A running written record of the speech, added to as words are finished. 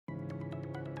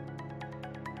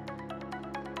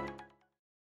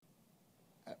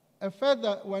A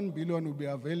further 1 billion will be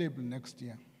available next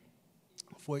year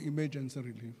for emergency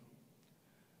relief.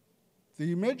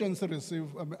 The emergency relief,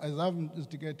 as I've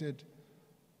indicated,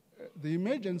 the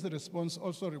emergency response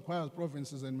also requires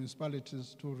provinces and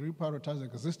municipalities to reprioritize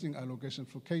existing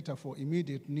allocations to cater for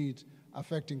immediate needs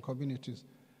affecting communities,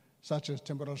 such as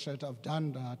temporary shelter. I've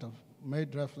done that, I've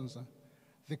made reference.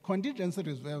 The contingency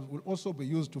reserve will also be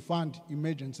used to fund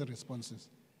emergency responses,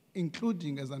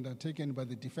 including as undertaken by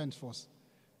the Defense Force.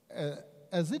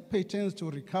 As it pertains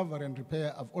to recovery and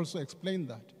repair, I've also explained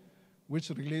that, which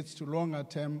relates to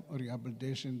longer-term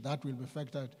rehabilitation that will be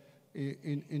factored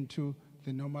into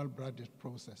the normal budget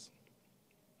process.